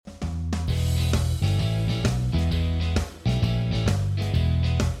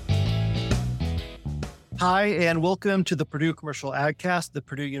Hi, and welcome to the Purdue Commercial AgCast, the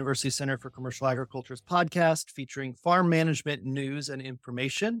Purdue University Center for Commercial Agriculture's podcast featuring farm management news and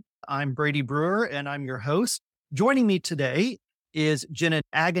information. I'm Brady Brewer, and I'm your host. Joining me today is Jenna,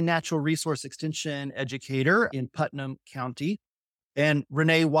 Ag and Natural Resource Extension Educator in Putnam County, and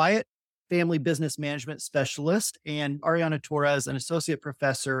Renee Wyatt, Family Business Management Specialist, and Ariana Torres, an Associate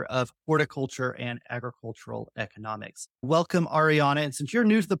Professor of Horticulture and Agricultural Economics. Welcome, Ariana. And since you're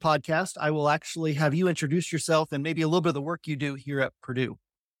new to the podcast, I will actually have you introduce yourself and maybe a little bit of the work you do here at Purdue.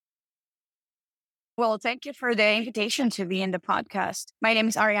 Well, thank you for the invitation to be in the podcast. My name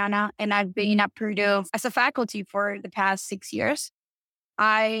is Ariana, and I've been at Purdue as a faculty for the past 6 years.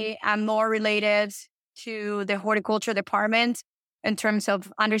 I am more related to the horticulture department in terms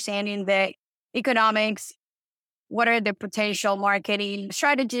of understanding the economics, what are the potential marketing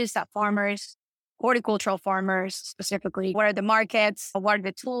strategies that farmers, horticultural farmers specifically, what are the markets, what are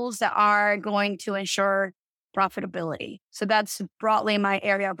the tools that are going to ensure profitability. So that's broadly my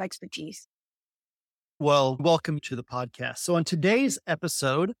area of expertise. Well, welcome to the podcast. So on today's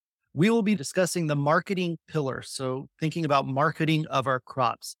episode, we will be discussing the marketing pillar. So thinking about marketing of our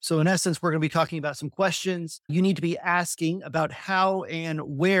crops. So in essence, we're going to be talking about some questions you need to be asking about how and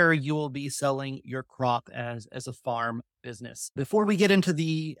where you will be selling your crop as a farm business. Before we get into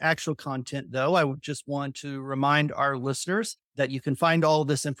the actual content, though, I would just want to remind our listeners that you can find all of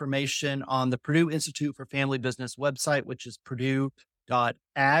this information on the Purdue Institute for Family Business website, which is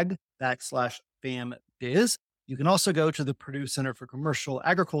purdue.ag/fambiz. You can also go to the Purdue Center for Commercial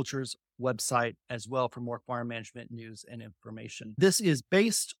Agriculture's website as well for more farm management news and information. This is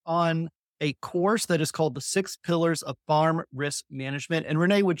based on a course that is called the 6 Pillars of Farm Risk Management. And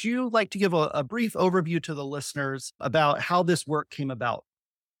Renee, would you like to give a brief overview to the listeners about how this work came about?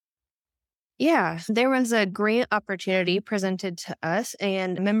 Yeah, there was a grant opportunity presented to us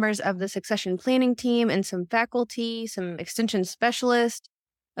and members of the succession planning team and some faculty, some extension specialists,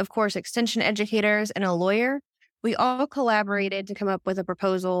 of course, extension educators, and a lawyer. We all collaborated to come up with a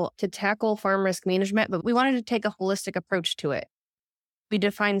proposal to tackle farm risk management, but we wanted to take a holistic approach to it. We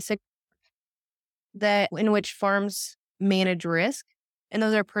defined 6 in which farms manage risk, and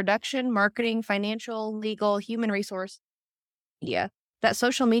those are production, marketing, financial, legal, human resource, media. That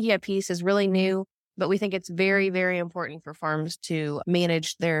social media piece is really new, but we think it's very, very important for farms to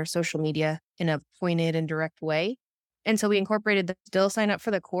manage their social media in a pointed and direct way. And so we incorporated the still sign up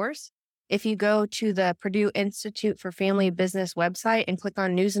for the course. If you go to the Purdue Institute for Family Business website and click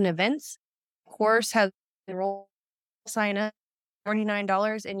on news and events, course has enroll sign up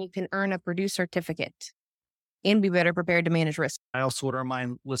 $49 and you can earn a Purdue certificate and be better prepared to manage risk. I also want to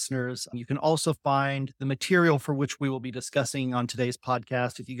remind listeners, you can also find the material for which we will be discussing on today's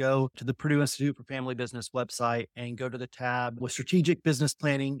podcast. If you go to the Purdue Institute for Family Business website and go to the tab with strategic business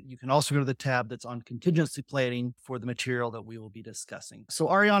planning, you can also go to the tab that's on contingency planning for the material that we will be discussing. So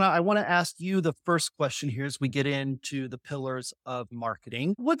Ariana, I want to ask you the first question here as we get into the pillars of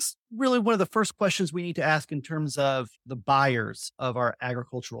marketing. What's really one of the first questions we need to ask in terms of the buyers of our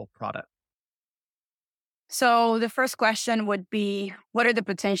agricultural product? So the first question would be, what are the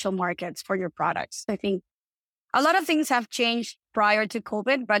potential markets for your products? I think a lot of things have changed prior to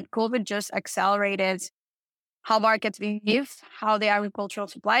COVID, but COVID just accelerated how markets behave, how the agricultural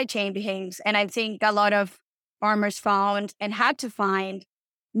supply chain behaves. And I think a lot of farmers found and had to find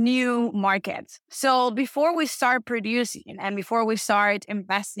new markets. So before we start producing and before we start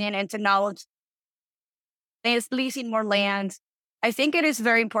investing in technology, leasing more land, I think it is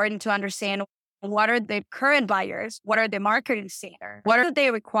very important to understand what are the current buyers? What are the marketing standards? What do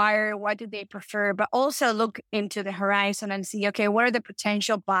they require? What do they prefer? But also look into the horizon and see, okay, what are the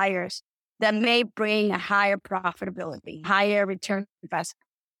potential buyers that may bring a higher profitability, higher return on investment?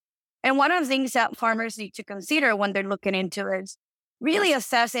 And one of the things that farmers need to consider when they're looking into it is really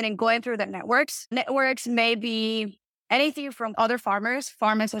assessing and going through the networks. Networks may be anything from other farmers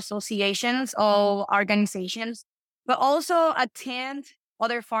associations or organizations, but also attend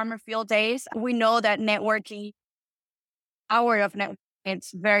other farmer field days. We know that networking,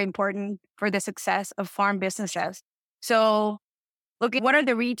 it's very important for the success of farm businesses. So look at what are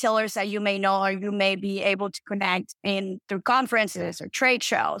the retailers that you may know or you may be able to connect in through conferences or trade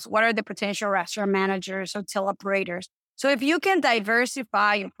shows. What are the potential restaurant managers, hotel operators? So if you can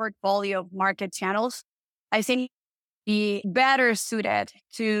diversify your portfolio of market channels, I think be better suited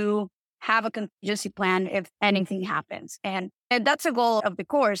to have a contingency plan if anything happens. And that's a goal of the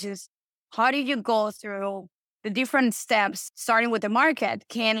course is how do you go through the different steps, starting with the market,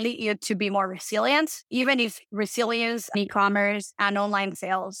 can lead you to be more resilient, even if resilience, e-commerce, and online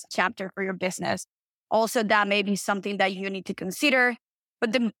sales chapter for your business. Also, that may be something that you need to consider.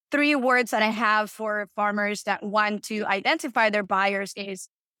 But the three words that I have for farmers that want to identify their buyers is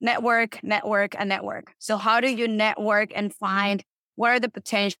network, network, and network. So how do you network and find what are the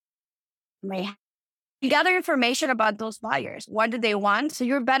potential you gather information about those buyers. What do they want? So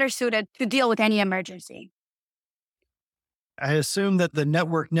you're better suited to deal with any emergency. I assume that the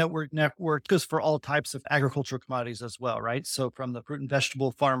network goes for all types of agricultural commodities as well, right? So from the fruit and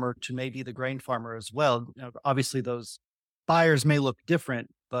vegetable farmer to maybe the grain farmer as well. Obviously, those buyers may look different,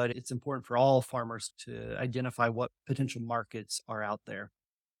 but it's important for all farmers to identify what potential markets are out there.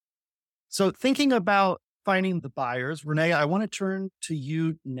 So thinking about finding the buyers, Renee, I want to turn to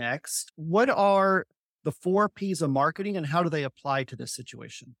you next. What are the 4 Ps of marketing and how do they apply to this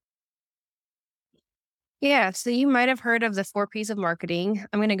situation? Yeah, so you might have heard of the 4 Ps of marketing.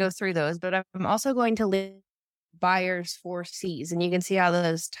 I'm going to go through those, but I'm also going to list buyers 4 Cs, and you can see how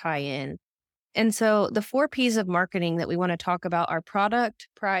those tie in. And so the 4 Ps of marketing that we want to talk about are product,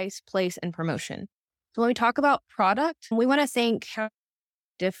 price, place, and promotion. So when we talk about product, we want to think how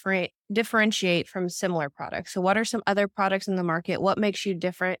differentiate from similar products. So what are some other products in the market? What makes you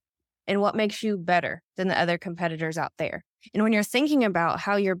different? And what makes you better than the other competitors out there? And when you're thinking about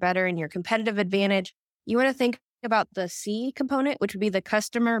how you're better and your competitive advantage, you want to think about the C component, which would be the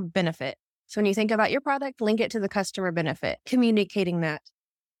customer benefit. So when you think about your product, link it to the customer benefit, communicating that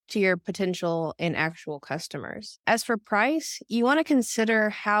to your potential and actual customers. As for price, you want to consider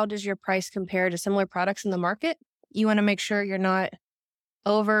how does your price compare to similar products in the market? You want to make sure you're not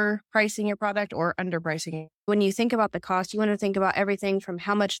overpricing your product or underpricing it. When you think about the cost, you want to think about everything from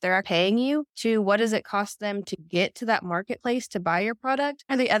how much they're paying you to what does it cost them to get to that marketplace to buy your product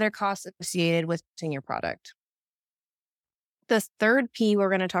and the other costs associated with using your product. The third P we're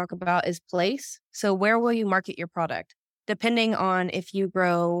going to talk about is place. So where will you market your product? Depending on if you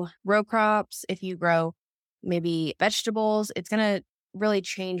grow row crops, if you grow maybe vegetables, it's going to really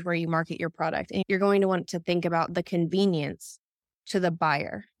change where you market your product. And you're going to want to think about the convenience to the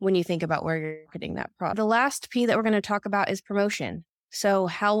buyer when you think about where you're marketing that product. The last P that we're going to talk about is promotion. So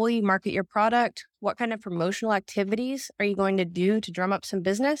how will you market your product? What kind of promotional activities are you going to do to drum up some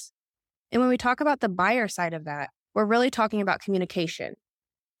business? And when we talk about the buyer side of that, we're really talking about communication.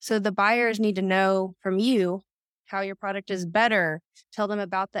 So the buyers need to know from you how your product is better. Tell them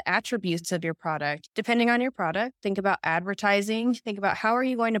about the attributes of your product. Depending on your product, think about advertising. Think about how are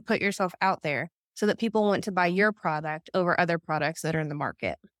you going to put yourself out there so that people want to buy your product over other products that are in the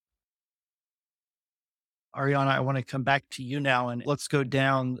market. Ariana, I want to come back to you now and let's go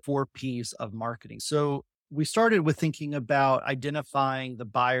down 4 Ps of marketing. So we started with thinking about identifying the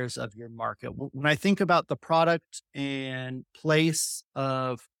buyers of your market. When I think about the product and place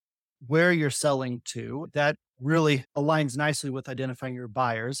of where you're selling to, that really aligns nicely with identifying your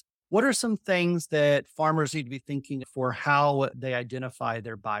buyers. What are some things that farmers need to be thinking for how they identify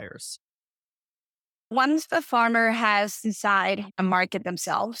their buyers? Once the farmer has decided a market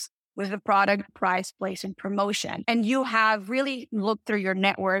themselves with the product, price, place, and promotion, and you have really looked through your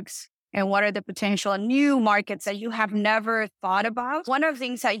networks and what are the potential new markets that you have never thought about, one of the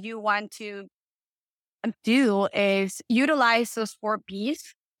things that you want to do is utilize those 4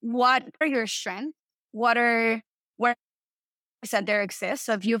 Ps. What are your strengths? Where that there exists.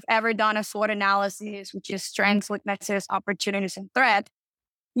 So if you've ever done a SWOT analysis, which is strengths, weaknesses, opportunities, and threat,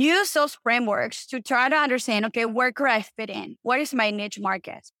 use those frameworks to try to understand, okay, where could I fit in? What is my niche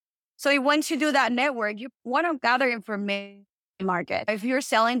market? So once you do that network, you want to gather information market. If you're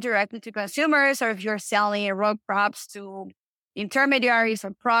selling directly to consumers or if you're selling row crops to intermediaries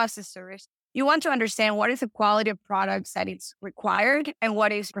or processors, you want to understand what is the quality of products that is required and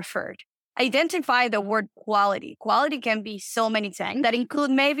what is preferred. Identify the word quality. Quality can be so many things that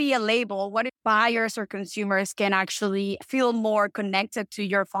include maybe a label, what if buyers or consumers can actually feel more connected to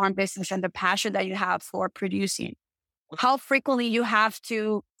your farm business and the passion that you have for producing. How frequently you have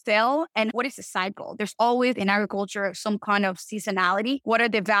to sell and what is the cycle? There's always in agriculture some kind of seasonality. What are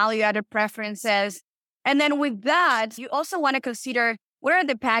the value-added preferences? And then with that, you also want to consider what are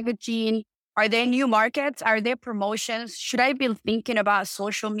the packaging? Are there new markets? Are there promotions? Should I be thinking about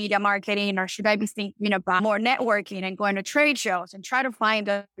social media marketing or should I be thinking about more networking and going to trade shows and try to find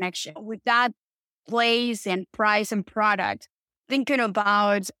a connection? With that place and price and product, thinking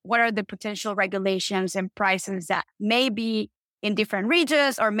about what are the potential regulations and prices that may be in different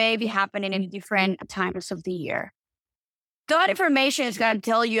regions or may be happening in different times of the year. That information is going to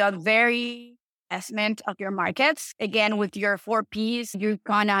tell you a very assessment of your markets. Again, with your 4 Ps, you're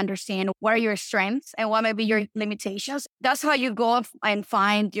going to understand what are your strengths and what may be your limitations. That's how you go and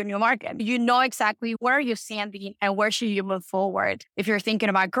find your new market. You know exactly where you're standing and where should you move forward. If you're thinking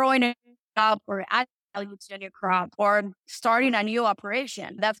about growing it up or value to the new crop or starting a new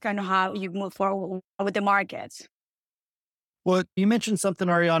operation. That's kind of how you move forward with the markets. Well, you mentioned something,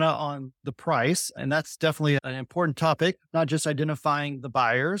 Ariana, on the price, and that's definitely an important topic, not just identifying the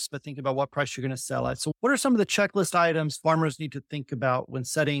buyers, but thinking about what price you're going to sell at. So what are some of the checklist items farmers need to think about when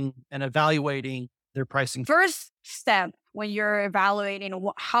setting and evaluating their pricing? First step when you're evaluating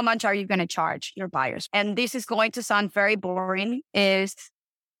how much are you going to charge your buyers, and this is going to sound very boring, is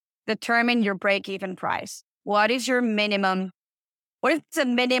determine your break-even price. What is your minimum? What is the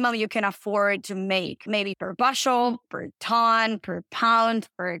minimum you can afford to make? Maybe per bushel, per ton, per pound,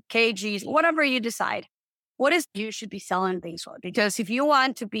 per kgs, whatever you decide. What is you should be selling things for? Because if you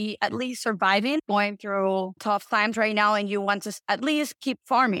want to be at least surviving, going through tough times right now, and you want to at least keep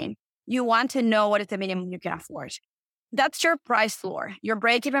farming, you want to know what is the minimum you can afford. That's your price floor. Your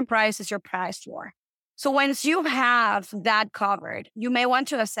break-even price is your price floor. So once you have that covered, you may want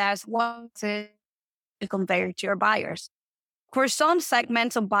to assess what's it compared to your buyers. For some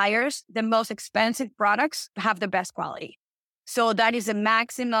segments of buyers, the most expensive products have the best quality. So that is the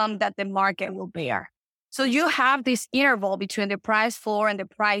maximum that the market will bear. So you have this interval between the price floor and the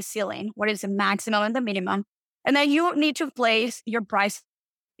price ceiling. What is the maximum and the minimum? And then you need to place your price.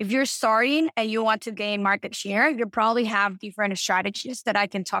 If you're starting and you want to gain market share, you probably have different strategies that I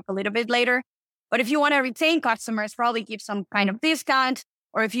can talk a little bit later. But if you want to retain customers, probably give some kind of discount.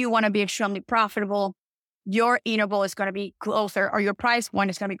 Or if you want to be extremely profitable, your interval is going to be closer, or your price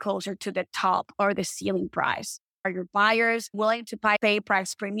point is going to be closer to the top or the ceiling price. Are your buyers willing to pay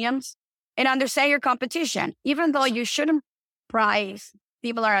price premiums? And understand your competition. Even though you shouldn't price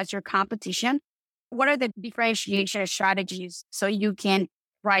similar as your competition, what are the differentiation strategies so you can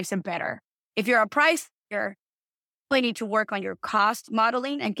price them better? If you're a price leader, you need to work on your cost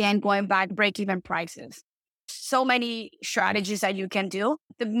modeling. Again, going back, break-even prices. So many strategies that you can do.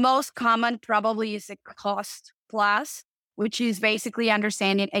 The most common probably is a cost plus, which is basically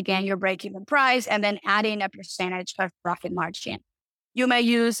understanding, again, your break-even price and then adding a percentage of profit margin. You may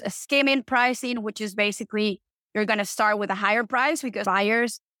use a skimming pricing, which is basically you're going to start with a higher price because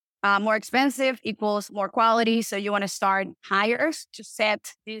buyers more expensive equals more quality. So you want to start higher to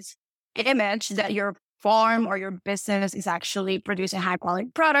set this image that your farm or your business is actually producing high quality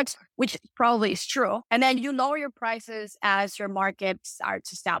products, which probably is true. And then you lower your prices as your market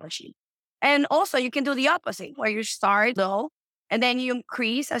starts establishing. And also you can do the opposite where you start low and then you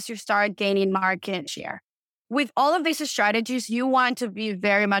increase as you start gaining market share. With all of these strategies, you want to be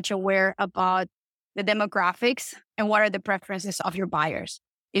very much aware about the demographics and what are the preferences of your buyers.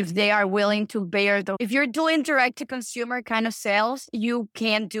 If they are willing to bear if you're doing direct to consumer kind of sales, you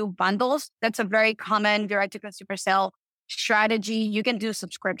can do bundles. That's a very common direct to consumer sale strategy. You can do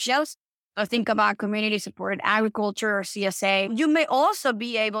subscriptions. So think about community supported agriculture or CSA. You may also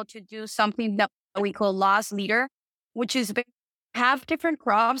be able to do something that we call loss leader, which is have different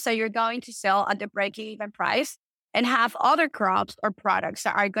crops that you're going to sell at the break-even price and have other crops or products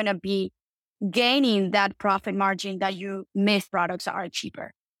that are going to be gaining that profit margin that you miss products that are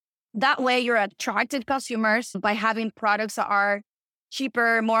cheaper. That way you're attracting consumers by having products that are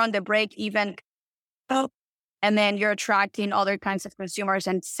cheaper, more on the break-even. And then you're attracting other kinds of consumers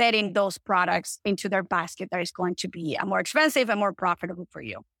and setting those products into their basket that is going to be more expensive and more profitable for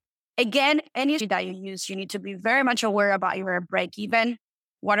you. Again, any that you use, you need to be very much aware about your break-even,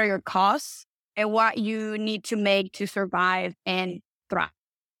 what are your costs, and what you need to make to survive and thrive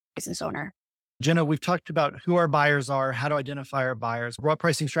as a business owner. Jenna, we've talked about who our buyers are, how to identify our buyers, what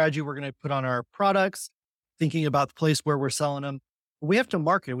pricing strategy we're going to put on our products, thinking about the place where we're selling them. We have to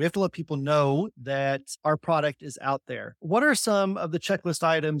market. We have to let people know that our product is out there. What are some of the checklist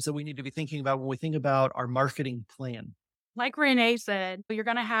items that we need to be thinking about when we think about our marketing plan? Like Renee said, you're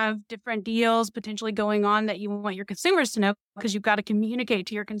going to have different deals potentially going on that you want your consumers to know because you've got to communicate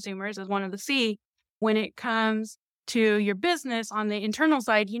to your consumers as one of the C. When it comes to your business on the internal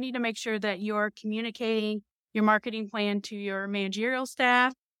side, you need to make sure that you're communicating your marketing plan to your managerial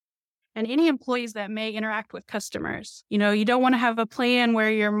staff and any employees that may interact with customers. You know, you don't want to have a plan where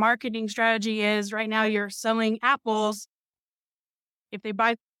your marketing strategy is right now you're selling apples. If they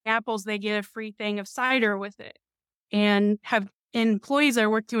buy apples, they get a free thing of cider with it. And have employees that are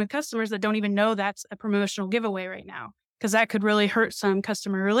working with customers that don't even know that's a promotional giveaway right now, because that could really hurt some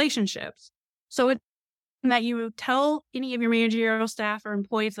customer relationships. So it's that you tell any of your managerial staff or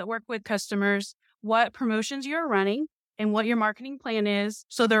employees that work with customers what promotions you're running and what your marketing plan is,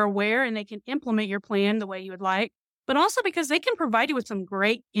 so they're aware and they can implement your plan the way you would like, but also because they can provide you with some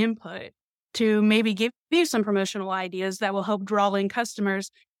great input to maybe give you some promotional ideas that will help draw in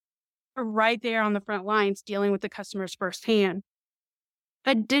customers right there on the front lines dealing with the customers firsthand.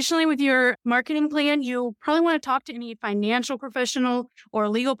 Additionally, with your marketing plan, you'll probably want to talk to any financial professional or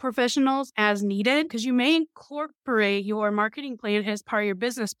legal professionals as needed, because you may incorporate your marketing plan as part of your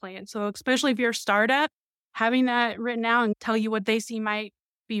business plan. So especially if you're a startup, having that written out and tell you what they see might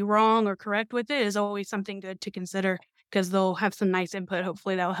be wrong or correct with it is always something good to consider, because they'll have some nice input.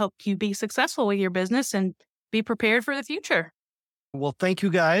 Hopefully that'll help you be successful with your business and be prepared for the future. Well, thank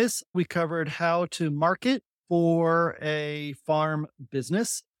you guys. We covered how to market for a farm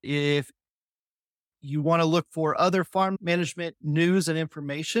business. If you want to look for other farm management news and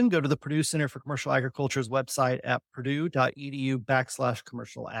information, go to the Purdue Center for Commercial Agriculture's website at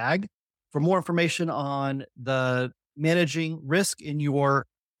purdue.edu/commercial ag. For more information on the managing risk in your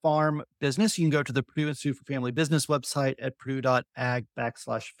farm business, you can go to the Purdue Institute for Family Business website at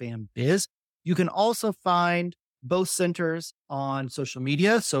purdue.ag/fambiz. You can also find both centers on social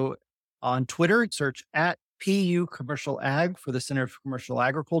media. So on Twitter, search at PU Commercial Ag for the Center for Commercial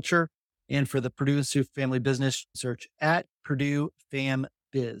Agriculture. And for the Purdue Institute for Family Business, search at Purdue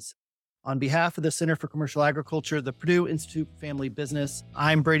FamBiz. On behalf of the Center for Commercial Agriculture, the Purdue Institute for Family Business,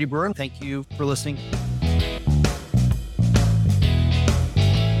 I'm Brady Brewer. Thank you for listening.